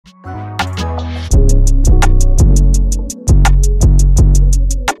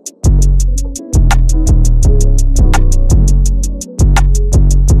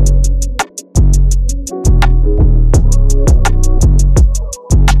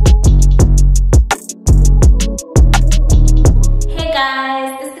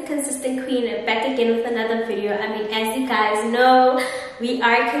We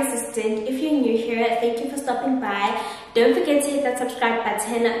are consistent. If you're new here, thank you for stopping by. Don't forget to hit that subscribe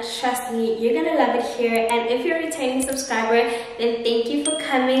button. Trust me, you're gonna love it here. And if you're a returning subscriber, then thank you for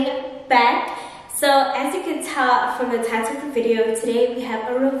coming back. So as you can tell from the title of the video, today we have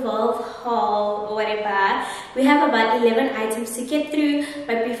a Revolve haul or whatever. We have about 11 items to get through,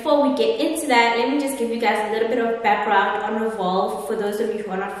 but before we get into that, let me just give you guys a little bit of background on Revolve for those of you who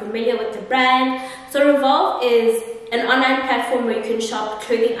are not familiar with the brand. So Revolve is an online platform where you can shop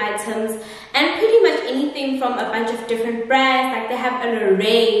clothing items and pretty much anything from a bunch of different brands. Like they have an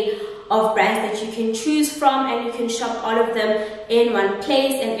array of brands that you can choose from, and you can shop all of them in one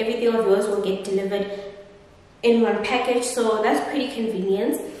place, and everything of yours will get delivered in one package. So that's pretty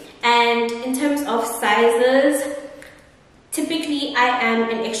convenient. And in terms of sizes, typically I am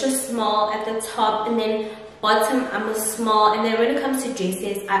an extra small at the top, and then bottom I'm a small, and then when it comes to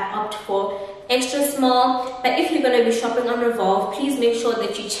dresses I opt for extra small. But if you're going to be shopping on Revolve, please make sure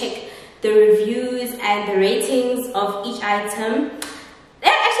that you check the reviews and the ratings of each item.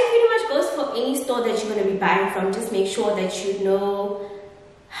 That actually pretty much goes for any store that you're going to be buying from. Just make sure that you know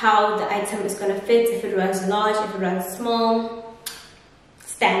how the item is going to fit, if it runs large, if it runs small,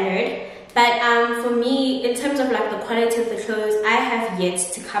 standard. But for me, in terms of like the quality of the clothes, I have yet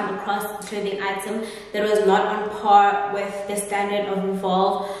to come across a clothing item that was not on par with the standard of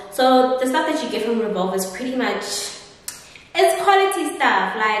Revolve. So the stuff that you get from Revolve is pretty much, it's quality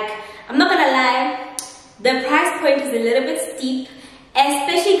stuff. Like, I'm not gonna lie, the price point is a little bit steep,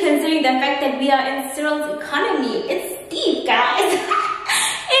 especially considering the fact that we are in Cyril's economy. It's steep, guys.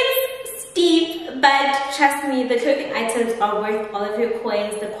 It's steep, but trust me, the clothing items are worth all of your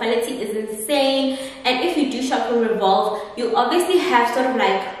coins. The quality is insane, and if you do shop from Revolve, you obviously have sort of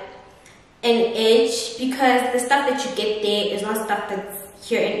like an edge, because the stuff that you get there is not stuff that's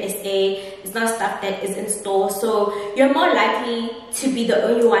here in SA, it's not stuff that is in store. So you're more likely to be the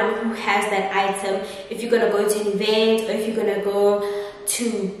only one who has that item if you're gonna go to an event, or if you're gonna go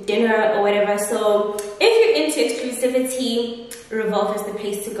to dinner or whatever. So if you're into exclusivity, Revolve is the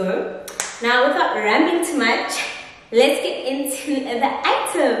place to go. Now, without rambling too much, let's get into the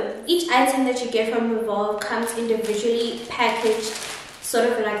item. Each item that you get from Revolve comes individually packaged, sort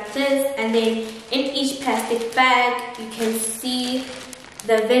of like this, and then in each plastic bag you can see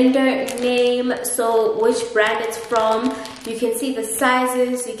the vendor name, so which brand it's from. You can see the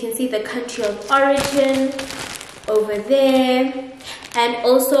sizes, you can see the country of origin over there, and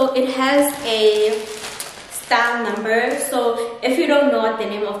also it has a style number. So if you don't know what the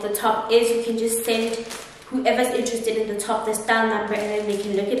name of the top is, you can just send whoever's interested in the top the style number, and then they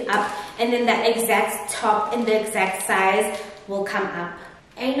can look it up, and then that exact top in the exact size will come up.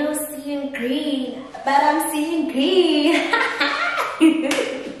 Ain't no seeing green, but I'm seeing green.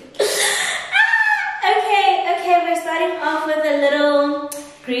 Okay, we're starting off with a little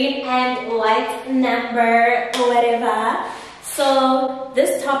green and white number or whatever. So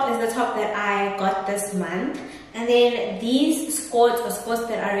this top is the top that I got this month, and then these skirts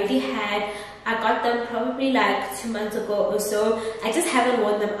that I already had, I got them probably like 2 months ago or so. I just haven't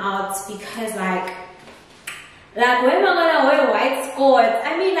worn them out because like when am I gonna wear white skirts?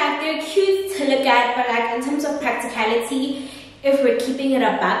 I mean, like, they're cute to look at, but like in terms of practicality, if we're keeping it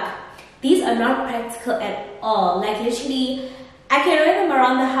a buck, these are not practical at all. Like, literally, I can wear them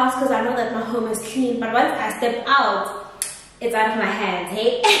around the house because I know that my home is clean, but once I step out, it's out of my hands,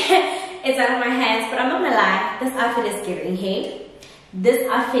 hey? It's out of my hands. But I'm not gonna lie, this outfit is giving, hey? This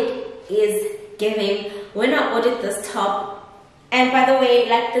outfit is giving. When I ordered this top, and by the way,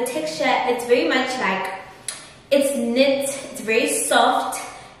 like, the texture, it's very much like, it's knit, it's very soft,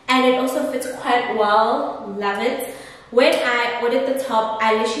 and it also fits quite well. Love it. When I ordered the top,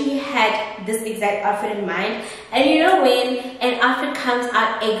 I literally had this exact outfit in mind. And you know when an outfit comes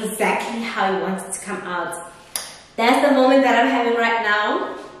out exactly how you want it to come out? That's the moment that I'm having right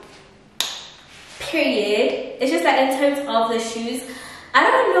now. Period. It's just like in terms of the shoes, I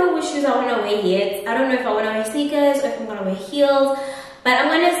don't know which shoes I want to wear yet. I don't know if I want to wear sneakers or if I'm going to wear heels. But I'm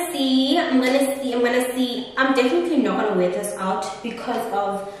gonna see. I'm definitely not gonna wear this out because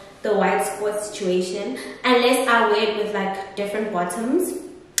of the white skirt situation, unless I wear it with like different bottoms.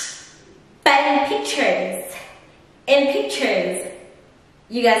 But in pictures,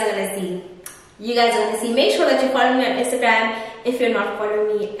 you guys are gonna see. You guys are gonna see. Make sure that you follow me on Instagram if you're not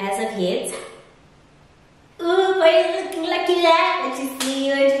following me as of yet. Ooh, why are you looking like that? Let you see,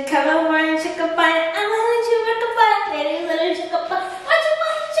 let you come over and check up on it. I want to let you work up on it. Ladies, let you check up on it. What you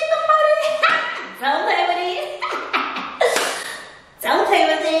want to check up on it? Don't play with it. Don't play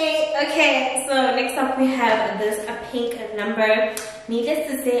with it. Okay, so next up we have this a pink number. Needless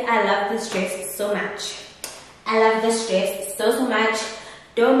to say, I love this dress so much. I love this dress so much.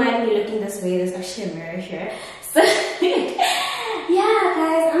 Don't mind me looking this way, there's actually a mirror here. So yeah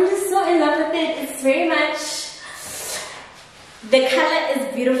guys, I'm just so in love with it. It's very much, the color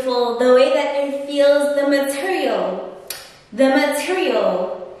is beautiful, the way that it feels, the material, this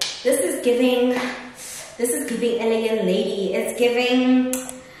is giving elegant lady. It's giving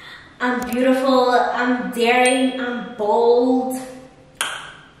I'm beautiful, I'm daring, I'm bold.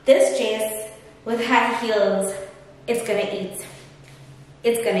 This dress with high heels, it's gonna eat.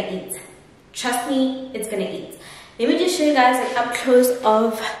 It's gonna eat. Trust me, it's gonna eat. Let me just show you guys like up close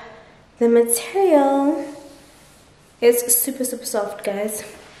of the material. It's super soft, guys.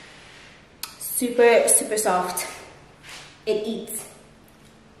 Super soft. It eats.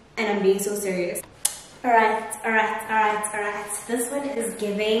 And I'm being so serious. Alright. This one is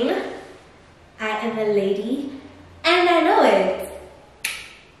giving I am a lady and I know it.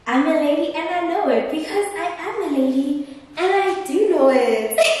 I'm a lady and I know it because I am a lady and I do know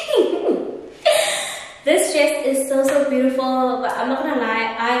it. This dress is so beautiful, but I'm not gonna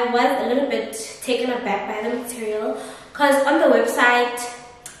lie, I was a little bit taken aback by the material because on the website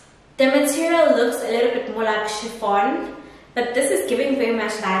the material looks a little bit more like chiffon, but this is giving very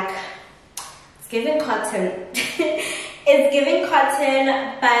much like, it's giving cotton. It's giving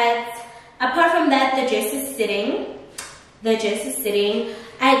cotton, but apart from that, the dress is sitting.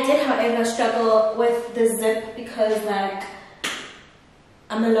 I did, however, struggle with the zip because like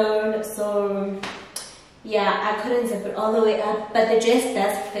I'm alone, so yeah, I couldn't zip it all the way up, but the dress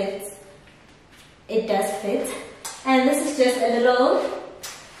does fit. It does fit. And this is just a little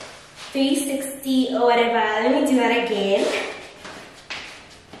 360 or whatever. Let me do that again.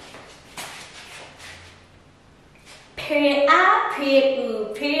 Period ah, period ooh,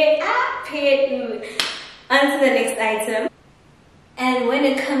 period ah, period ooh. On to the next item. And when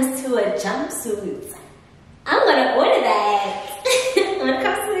it comes to a jumpsuit, I'm gonna order that. When it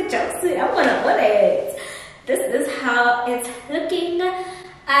comes to a jumpsuit, I'm gonna order it. This is how it's looking.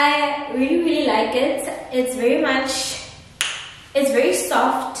 I really like it. It's very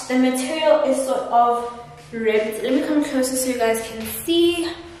soft. The material is sort of ribbed. Let me come closer so you guys can see.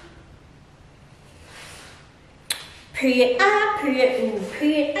 Period ah, period ooh,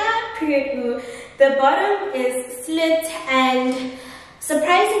 period ah, period ooh. The bottom is slit and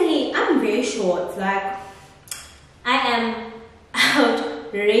surprisingly, I'm very short. Like, I am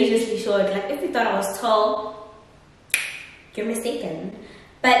outrageously short. Like, if you thought I was tall, you're mistaken.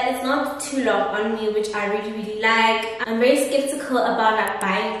 But it's not too long on me, which I really like. I'm very skeptical about like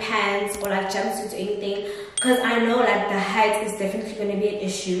buying pants or like jumpsuits or anything because I know like the height is definitely going to be an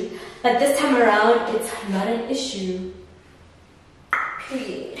issue. But this time around, it's not an issue.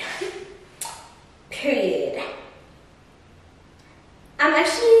 Period. I'm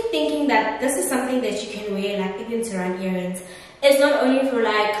actually thinking that this is something that you can wear like even to run errands. It's not only for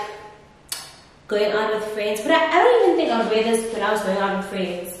like going out with friends, but I don't even think I'd wear this when I was going out with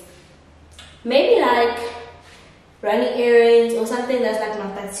friends. Maybe like running errands or something that's like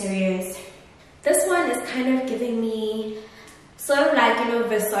not that serious. This one is kind of giving me sort of like, you know,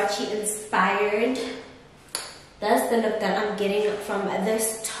 Versace inspired. That's the look that I'm getting from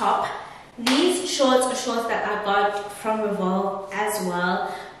this top. These shorts are shorts that I got from Revolve as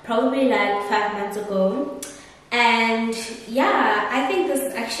well, probably like 5 months ago. And yeah, I think this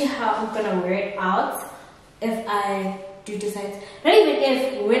is actually how I'm gonna wear it out if I do decide. Not even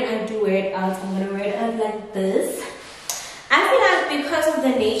if, when I do wear it out, I'm gonna wear it out like this. I feel like because of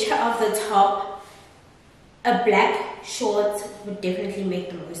the nature of the top, a black short would definitely make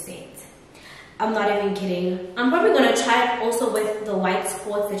the most sense. I'm not even kidding. I'm probably gonna try it also with the white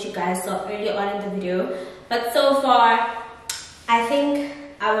sports that you guys saw earlier on in the video. But so far, I think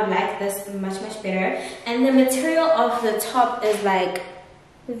I would like this much better. And the material of the top is like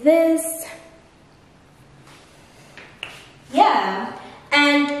this. Yeah.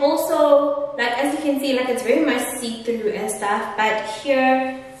 And also, like as you can see, like it's very much see-through and stuff. But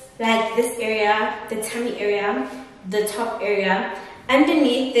here, like this area, the tummy area, the top area,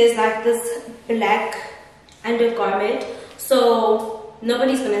 underneath there's like this black undergarment, so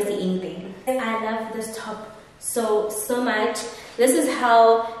nobody's gonna see anything. I love this top so much. This is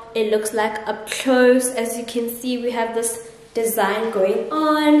how it looks like up close. As you can see, we have this design going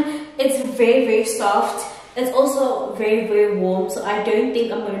on. It's very soft. It's also very warm, so I don't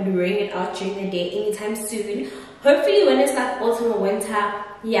think I'm gonna be wearing it out during the day anytime soon. Hopefully when it's like autumn or winter,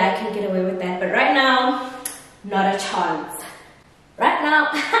 yeah, I can get away with that, but right now, not a chance. Right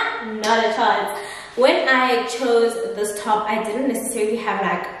now, not a chance. When I chose this top, I didn't necessarily have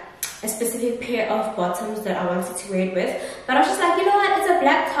like a specific pair of bottoms that I wanted to wear it with, but I was just like, you know what, it's a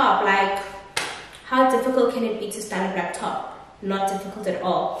black top, like how difficult can it be to style a black top? Not difficult at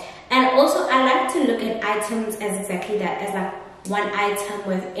all. And also I like to look at items as exactly that, as like one item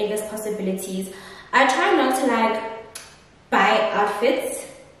with endless possibilities. I try not to like buy outfits.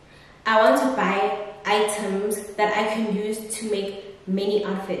 I want to buy items that I can use to make many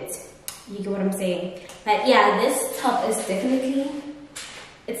outfits. You get what I'm saying? But yeah, this top is definitely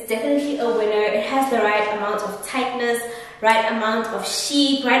a winner. It has the right amount of tightness, right amount of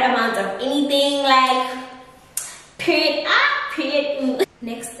chic, right amount of anything, like period. Period.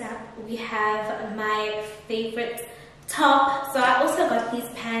 Next up, we have my favorite top. So I also got these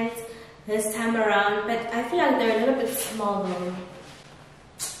pants this time around, but I feel like they're a little bit small though.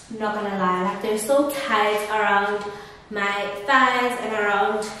 I'm not gonna lie, like they're so tight around my thighs and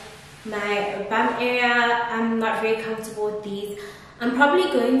around my bum area. I'm not very comfortable with these. I'm probably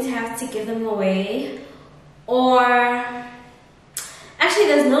going to have to give them away, or actually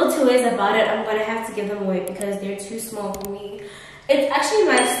there's no two ways about it. I'm gonna have to give them away because they're too small for me. It's actually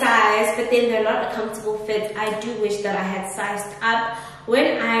my size, but then they're not a comfortable fit. I do wish that I had sized up.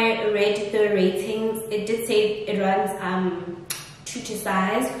 When I read the ratings, it did say it runs true to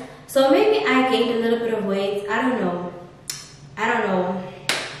size, so maybe I gained a little bit of weight. I don't know,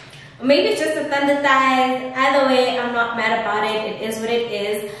 maybe it's just the thunder thighs. Either way, I'm not mad about it. It is what it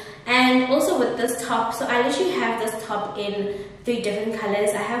is. And also with this top, so I literally have this top in 3 different colors.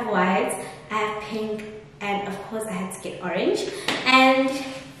 I have white, I have pink, and of course I had to get orange. And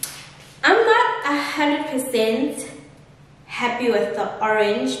I'm not 100% happy with the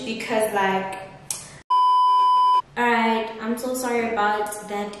orange because like, alright, I'm so sorry about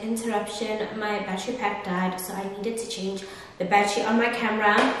that interruption. My battery pack died, so I needed to change the battery on my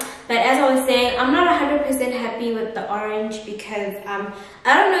camera. But as I was saying, I'm not 100% happy with the orange because I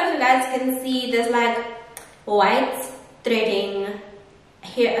don't know if you guys can see, there's like white threading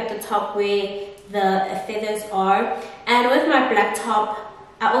here at the top where the feathers are. And with my black top,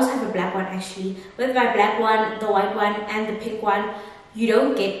 I also have a black one actually. With my black one, the white one, and the pink one, you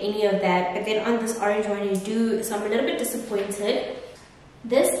don't get any of that. But then on this orange one you do, so I'm a little bit disappointed.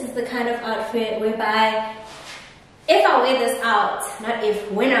 This is the kind of outfit whereby if I wear this out, not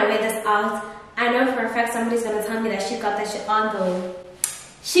if, when I wear this out, I know for a fact somebody's gonna tell me that she got that shit on though.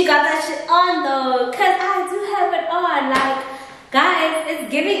 She got that shit on though, cause I do have it on. Like, guys,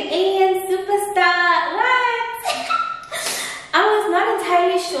 it's giving alien superstar. What? I was not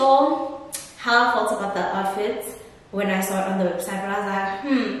entirely sure how I felt about the outfits when I saw it on the website, but I was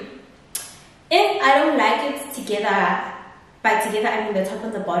like, if I don't like it together, by together I mean the top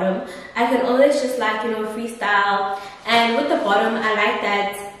and the bottom, I can always just like, you know, freestyle. And with the bottom, I like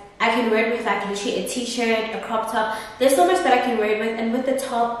that I can wear it with like literally a t-shirt, a crop top. There's so much that I can wear it with, and with the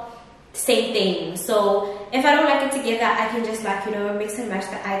top, same thing. So if I don't like it together, I can just like, you know, mix and match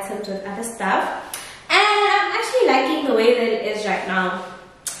the items with other stuff. And I'm actually liking the way that it is right now.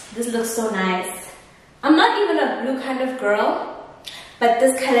 This looks so nice. I'm not even a blue kind of girl, but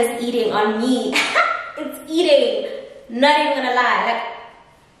this color is eating on me. It's eating. Not even gonna lie, like,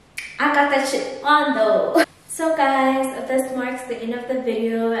 I got that shit on though. So guys, this marks the end of the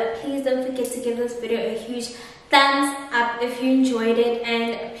video. Please don't forget to give this video a huge thumbs up if you enjoyed it,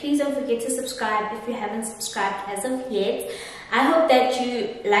 and please don't forget to subscribe if you haven't subscribed as of yet. I hope that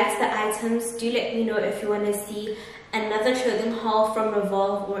you liked the items. Do let me know if you want to see another clothing haul from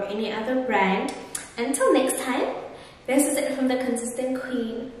Revolve or any other brand. Until next time, this is it from the Consistent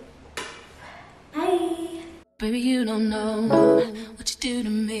Queen. Bye. Baby, you don't know what you do to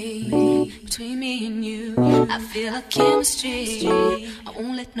me. Between me and you, I feel a chemistry. I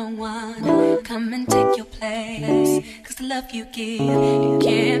won't let no one come and take your place, 'cause the love you give, it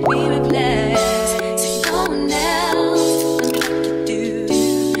can't be replaced.